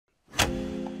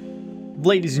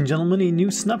Ladies and gentlemen, a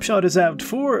new snapshot is out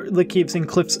for the Caves and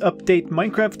Cliffs update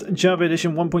Minecraft Java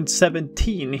Edition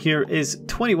 1.17. Here is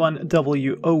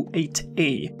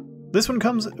 21w08a. This one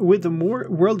comes with more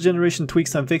world generation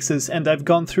tweaks and fixes, and I've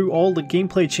gone through all the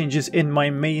gameplay changes in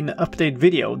my main update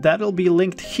video. That'll be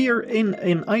linked here in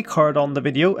an iCard on the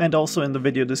video and also in the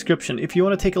video description if you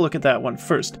want to take a look at that one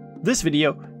first. This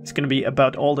video is going to be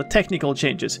about all the technical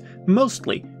changes,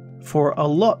 mostly for a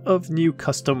lot of new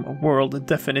custom world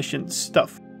definition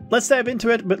stuff. Let's dive into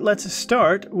it, but let's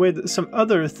start with some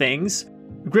other things.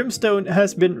 Grimstone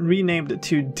has been renamed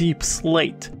to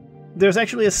deepslate. There's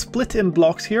actually a split in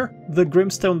blocks here. The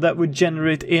grimstone that would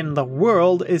generate in the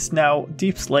world is now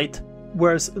deepslate,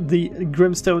 whereas the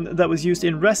grimstone that was used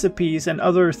in recipes and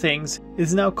other things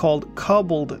is now called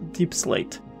cobbled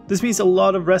deepslate. This means a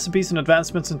lot of recipes and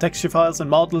advancements and texture files and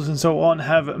models and so on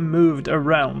have moved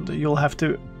around. You'll have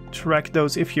to track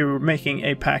those if you're making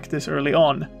a pack this early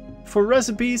on. For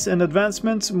recipes and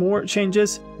advancements, more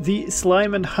changes. The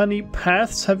slime and honey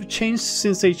paths have changed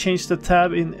since they changed the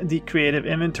tab in the creative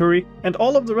inventory, and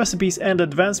all of the recipes and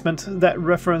advancements that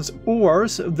reference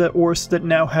ores, the ores that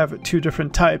now have two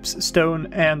different types,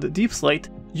 stone and deepslate,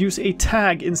 use a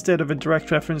tag instead of a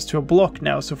direct reference to a block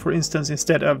now. So for instance,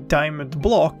 instead of diamond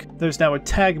block, there's now a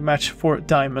tag match for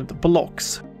diamond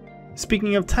blocks.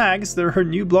 Speaking of tags, there are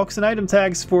new blocks and item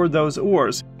tags for those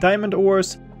ores. Diamond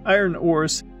ores, iron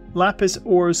ores, lapis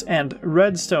ores, and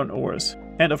redstone ores.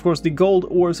 And of course the gold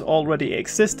ores already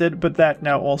existed, but that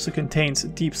now also contains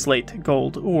deepslate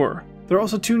gold ore. There are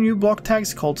also two new block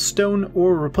tags called stone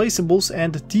ore replaceables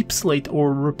and deepslate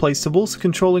ore replaceables,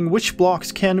 controlling which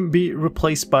blocks can be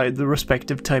replaced by the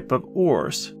respective type of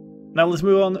ores. Now let's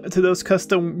move on to those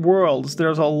custom worlds.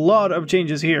 There's a lot of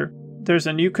changes here. There's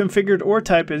a new configured ore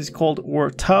type. It is called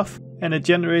ore Tuff, and it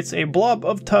generates a blob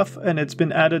of Tuff, and it's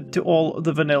been added to all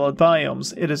the vanilla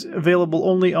biomes. It is available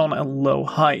only on a low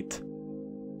height.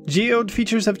 Geode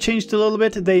features have changed a little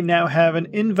bit. They now have an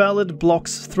invalid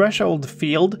blocks threshold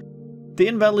field. The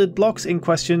invalid blocks in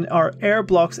question are air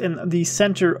blocks in the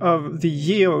center of the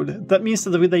geode. That means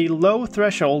that with a low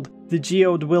threshold, the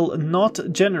geode will not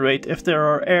generate if there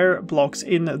are air blocks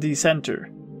in the center.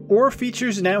 Ore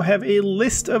features now have a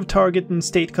list of target and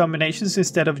state combinations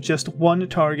instead of just one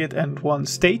target and one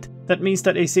state. That means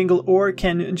that a single ore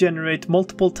can generate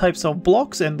multiple types of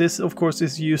blocks, and this of course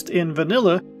is used in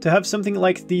vanilla to have something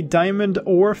like the diamond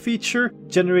ore feature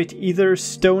generate either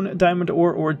stone diamond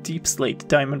ore or deepslate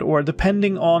diamond ore,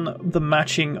 depending on the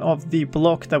matching of the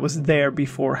block that was there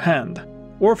beforehand.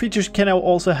 Ore features can now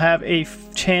also have a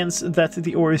chance that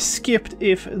the ore is skipped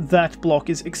if that block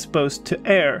is exposed to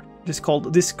air. It is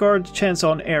called discard chance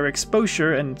on air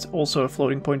exposure, and it's also a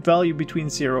floating point value between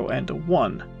 0 and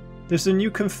 1. There's a new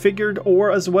configured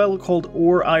ore as well called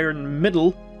ore iron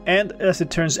middle, and as it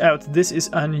turns out this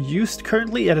is unused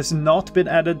currently. It has not been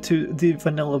added to the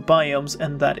vanilla biomes,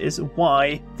 and that is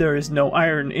why there is no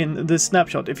iron in this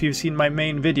snapshot. If you've seen my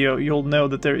main video, you'll know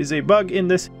that there is a bug in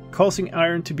this causing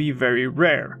iron to be very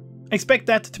rare. Expect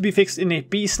that to be fixed in a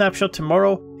B snapshot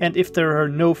tomorrow, and if there are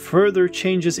no further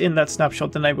changes in that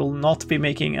snapshot, then I will not be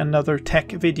making another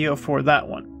tech video for that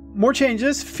one. More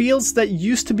changes. Fields that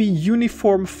used to be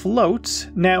uniform floats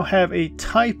now have a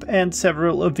type and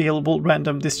several available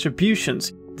random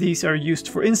distributions. These are used,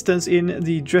 for instance, in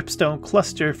the dripstone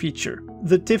cluster feature.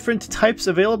 The different types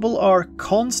available are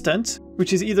constant,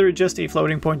 which is either just a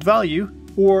floating point value,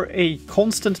 or a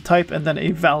constant type and then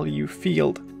a value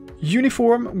field.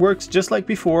 Uniform works just like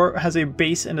before, has a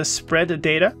base and a spread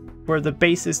data, where the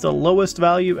base is the lowest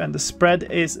value and the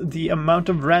spread is the amount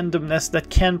of randomness that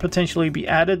can potentially be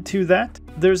added to that.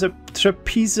 There's a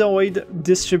trapezoid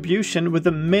distribution with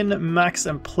the min, max,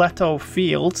 and plateau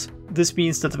fields. This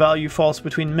means that the value falls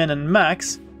between min and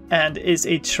max, and is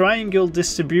a triangle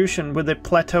distribution with a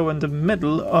plateau in the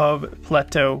middle of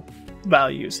plateau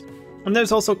values. And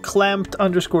there's also clamped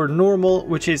underscore normal,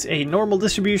 which is a normal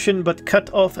distribution but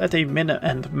cut off at a min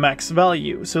and max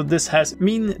value. So this has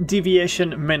mean,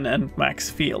 deviation, min and max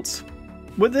fields.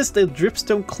 With this, the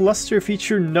dripstone cluster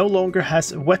feature no longer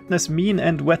has wetness mean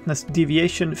and wetness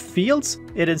deviation fields.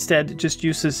 It instead just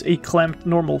uses a clamped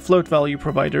normal float value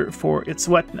provider for its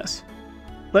wetness.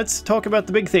 Let's talk about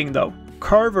the big thing though.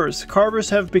 Carvers.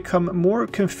 Carvers have become more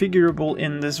configurable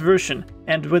in this version,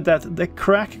 and with that the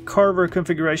crack carver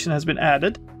configuration has been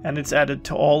added, and it's added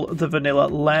to all the vanilla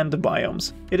land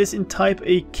biomes. It is in type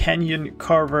a canyon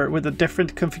carver with a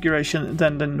different configuration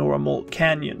than the normal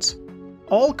canyons.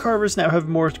 All carvers now have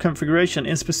more configuration.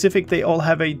 In specific, they all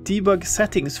have a debug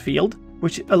settings field,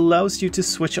 which allows you to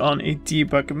switch on a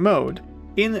debug mode.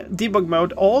 In debug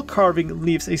mode, all carving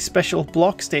leaves a special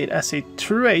block state as a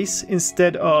trace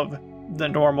instead of the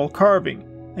normal carving,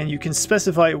 and you can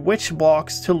specify which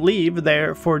blocks to leave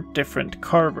there for different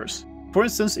carvers. For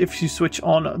instance, if you switch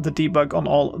on the debug on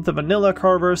all the vanilla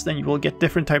carvers, then you will get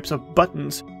different types of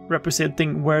buttons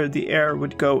representing where the air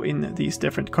would go in these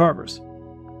different carvers.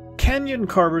 Canyon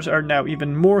carvers are now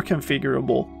even more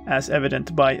configurable, as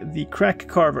evident by the crack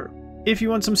carver. If you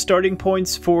want some starting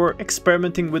points for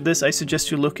experimenting with this, I suggest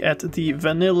you look at the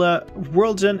vanilla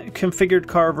worldgen configured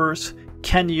carvers,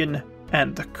 canyon,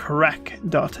 and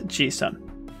crack.json.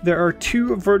 There are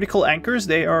two vertical anchors.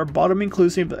 They are bottom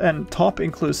inclusive and top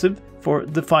inclusive for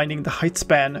defining the height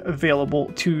span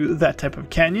available to that type of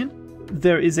canyon.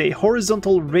 There is a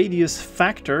horizontal radius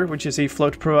factor, which is a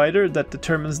float provider that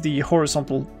determines the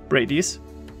horizontal radius.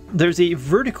 There's a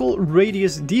vertical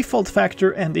radius default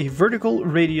factor and a vertical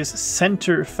radius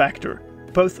center factor.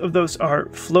 Both of those are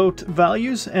float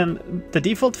values, and the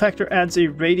default factor adds a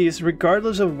radius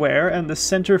regardless of where, and the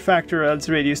center factor adds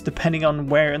radius depending on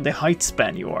where in the height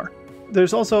span you are.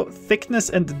 There's also thickness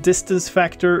and distance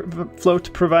factor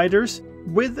float providers,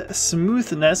 with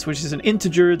smoothness, which is an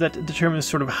integer that determines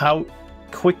sort of how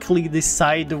quickly the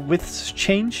side widths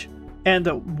change, and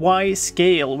a Y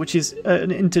scale, which is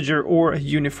an integer or a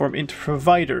uniform int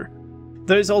provider.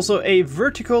 There is also a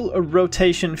vertical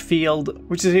rotation field,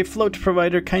 which is a float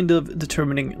provider kind of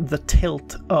determining the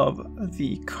tilt of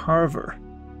the carver.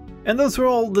 And those were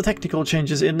all the technical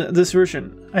changes in this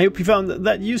version. I hope you found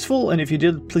that useful, and if you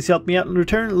did, please help me out in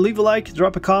return. Leave a like,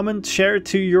 drop a comment, share it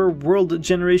to your world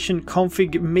generation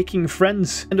config making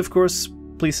friends, and of course,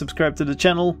 please subscribe to the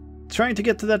channel. Trying to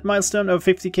get to that milestone of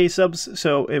 50k subs,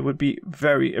 so it would be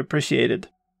very appreciated.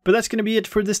 But that's going to be it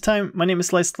for this time. My name is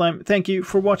Slice Slime, thank you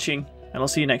for watching, and I'll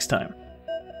see you next time.